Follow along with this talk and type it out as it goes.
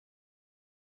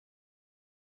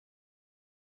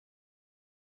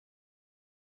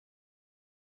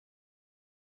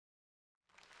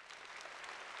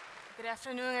Good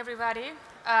afternoon, everybody.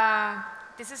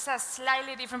 This is a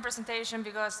slightly different presentation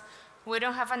because we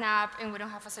don't have an app and we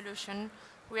don't have a solution.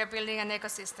 We are building an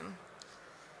ecosystem.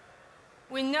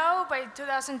 We know by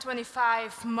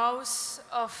 2025, most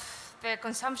of the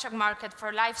consumption market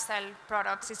for lifestyle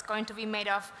products is going to be made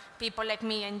of people like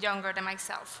me and younger than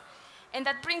myself. And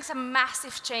that brings a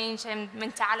massive change in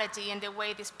mentality in the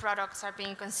way these products are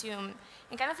being consumed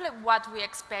and kind of like what we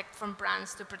expect from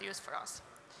brands to produce for us.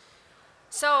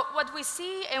 So what we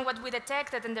see and what we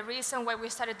detected, and the reason why we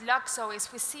started LUKSO,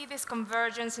 is we see this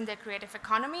convergence in the creative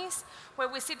economies, where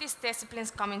we see these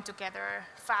disciplines coming together: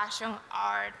 fashion,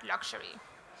 art, luxury.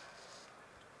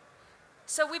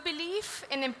 So we believe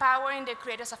in empowering the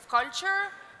creators of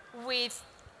culture with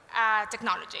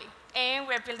technology. And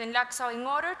we're building LUKSO in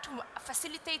order to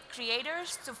facilitate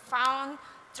creators to found,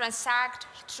 transact,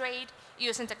 trade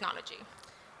using technology.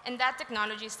 And that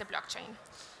technology is the blockchain.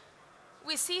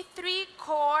 We see three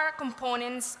core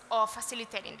components of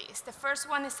facilitating this. The first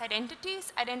one is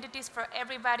identities, identities for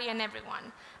everybody and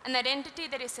everyone. An identity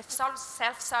that is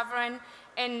self-sovereign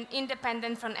and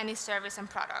independent from any service and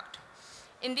product.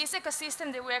 In this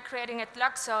ecosystem that we are creating at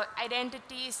LUKSO,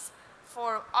 identities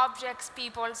for objects,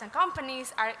 peoples, and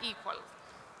companies are equal.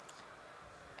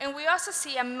 And we also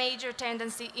see a major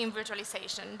tendency in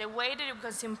virtualization. The way that we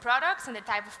consume products and the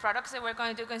type of products that we're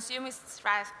going to consume is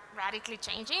radically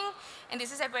changing. And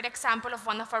this is a great example of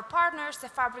one of our partners, the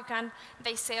Fabricant.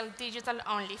 They sell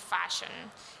digital-only fashion.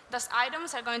 Those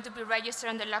items are going to be registered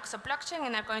on the LUKSO blockchain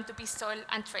and are going to be sold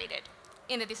and traded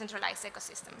in the decentralized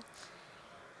ecosystem.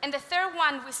 And the third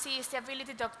one we see is the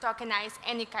ability to tokenize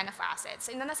any kind of assets.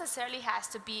 It not necessarily has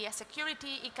to be a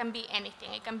security, it can be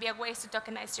anything. It can be a way to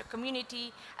tokenize your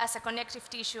community as a connective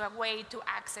tissue, a way to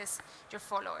access your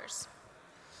followers.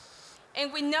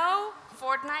 And we know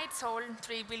Fortnite sold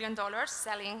 $3 billion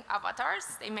selling avatars.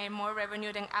 They made more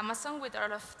revenue than Amazon with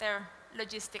all of their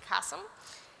logistic hassle.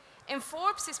 And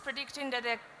Forbes is predicting that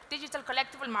the digital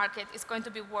collectible market is going to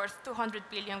be worth $200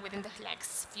 billion within the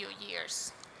next few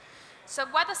years. So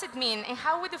what does it mean, and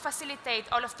how would you facilitate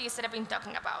all of these that I've been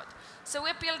talking about? So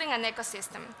we're building an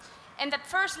ecosystem, and that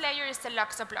first layer is the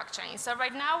LUKSO blockchain. So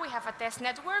right now we have a test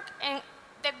network, and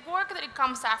the work that it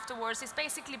comes afterwards is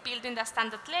basically building the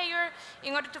standard layer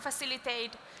in order to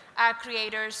facilitate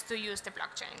creators to use the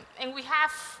blockchain. And we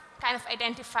have kind of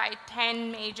identified 10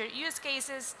 major use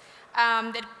cases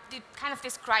that kind of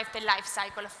describe the life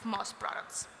cycle of most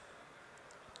products.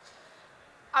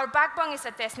 Our backbone is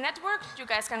a test network. You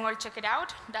guys can all check it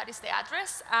out. That is the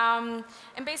address. And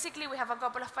basically, we have a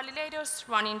couple of validators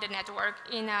running the network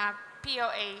in a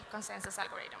POA consensus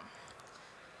algorithm.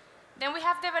 Then we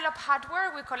have developed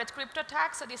hardware. We call it crypto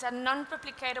tags. So these are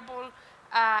non-replicatable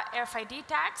RFID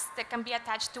tags that can be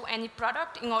attached to any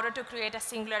product in order to create a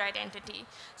singular identity.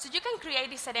 So you can create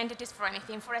these identities for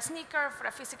anything, for a sneaker, for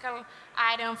a physical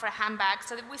item, for a handbag,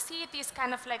 so that we see this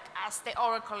kind of like as the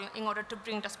oracle in order to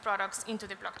bring those products into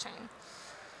the blockchain.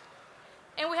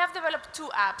 And we have developed two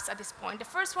apps at this point. The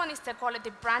first one is the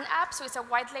Quality Brand app. So it's a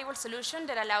white label solution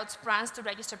that allows brands to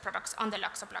register products on the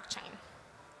LUKSO blockchain,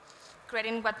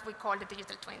 creating what we call the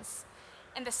digital twins.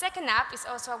 And the second app is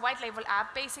also a white label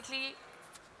app, basically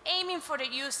aiming for the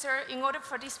user in order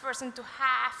for this person to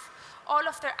have all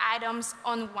of their items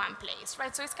on one place,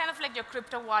 right? So it's kind of like your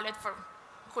crypto wallet for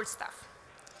cool stuff.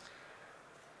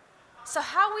 So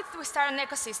how would we start an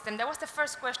ecosystem? That was the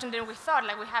first question that we thought,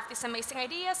 like we have these amazing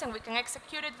ideas and we can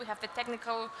execute it, we have the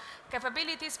technical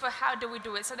capabilities, but how do we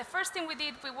do it? So the first thing we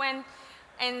did, we went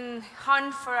and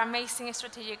hunt for amazing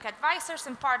strategic advisors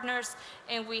and partners,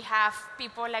 and we have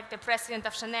people like the president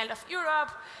of Chanel of Europe,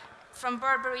 from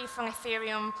Burberry, from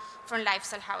Ethereum, from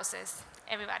lifestyle houses.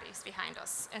 Everybody is behind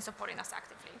us and supporting us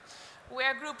actively.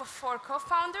 We're a group of 4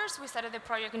 co-founders. We started the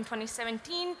project in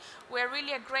 2017. We're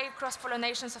really a great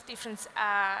cross-pollination of different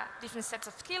sets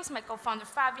of skills. My co-founder,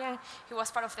 Fabian, he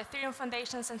was part of the Ethereum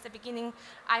Foundation since the beginning.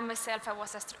 I myself, I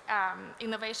was an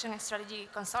innovation and strategy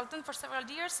consultant for several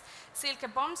years.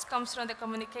 Silke Boms comes from the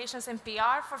communications and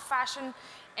PR for fashion.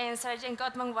 And Sarah Jane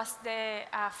Gottman was the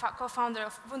co-founder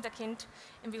of Wunderkind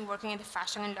and been working in the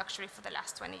fashion and luxury for the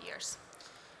last 20 years.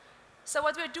 So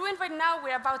what we're doing right now,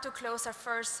 we're about to close our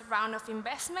first round of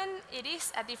investment. It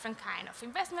is a different kind of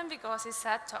investment because it's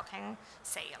a token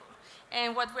sale.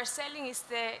 And what we're selling is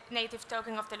the native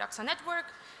token of the LUKSO network.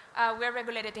 We're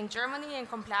regulated in Germany and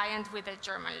compliant with the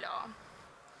German law.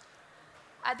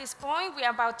 At this point, we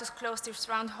are about to close this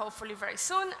round, hopefully very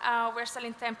soon. We're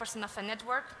selling 10% of the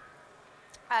network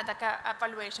at a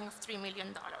valuation of $3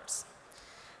 million.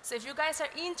 So if you guys are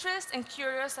interested and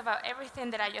curious about everything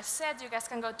that I just said, you guys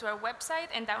can go to our website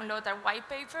and download our white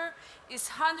paper. It's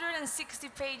 160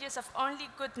 pages of only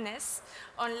goodness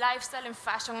on lifestyle and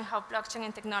fashion and how blockchain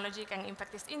and technology can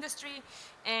impact this industry.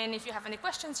 And if you have any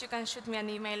questions, you can shoot me an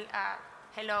email,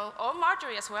 hello, or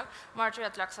Marjorie as well, Marjorie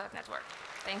at LUKSO.network.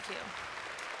 Thank you.